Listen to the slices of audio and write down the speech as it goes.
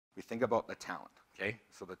we think about the talent, okay?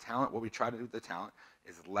 So the talent, what we try to do with the talent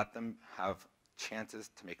is let them have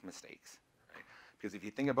chances to make mistakes, right? Because if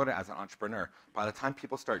you think about it as an entrepreneur, by the time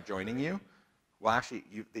people start joining you, well, actually,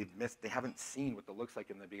 they haven't seen what it looks like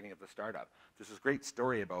in the beginning of the startup. There's this great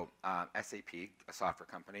story about SAP, a software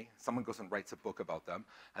company. Someone goes and writes a book about them,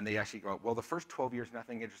 and they actually go, well, the first 12 years,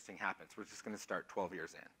 nothing interesting happens. We're just going to start 12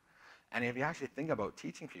 years in. And if you actually think about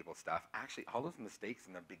teaching people stuff, actually, all those mistakes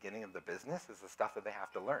in the beginning of the business is the stuff that they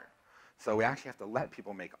have to learn. So we actually have to let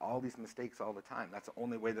people make all these mistakes all the time. That's the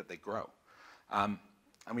only way that they grow. And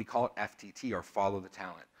we call it FTT, or follow the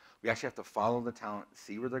talent. We actually have to follow the talent,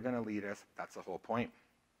 see where they're going to lead us. That's the whole point.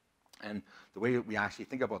 And the way we actually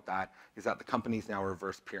think about that is that the company's now a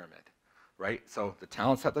reverse pyramid, right? So the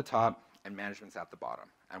talent's at the top and management's at the bottom.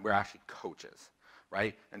 And we're actually coaches,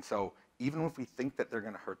 right? And so even if we think that they're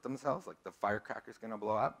going to hurt themselves, like the firecracker's going to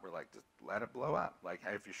blow up, we're like, just let it blow up. Like,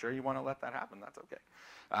 hey, if you're sure you want to let that happen, that's okay.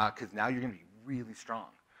 Because now you're going to be really strong,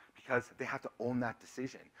 because they have to own that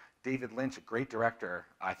decision. David Lynch, a great director,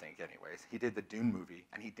 I think anyways, he did the Dune movie,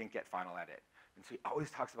 and he didn't get final edit. And so he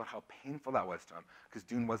always talks about how painful that was to him, because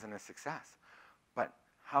Dune wasn't a success. But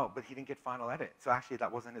he didn't get final edit, so actually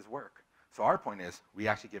that wasn't his work. So our point is, we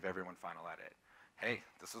actually give everyone final edit. Hey,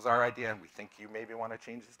 this was our idea, and we think you maybe want to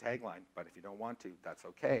change this tagline, but if you don't want to, that's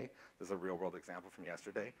okay. This is a real-world example from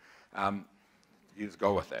yesterday. You just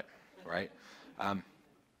go with it, right?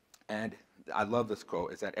 And I love this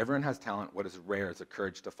quote, is that everyone has talent. What is rare is the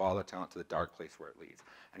courage to follow the talent to the dark place where it leads.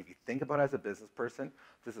 And if you think about it as a business person,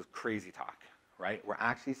 this is crazy talk, right? We're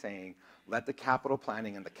actually saying, let the capital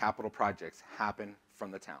planning and the capital projects happen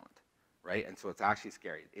from the talent, right? And so it's actually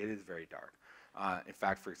scary. It is very dark. In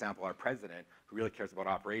fact, for example, our president, who really cares about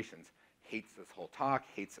operations, hates this whole talk,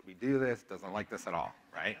 hates that we do this, doesn't like this at all,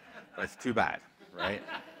 right? But it's too bad, right?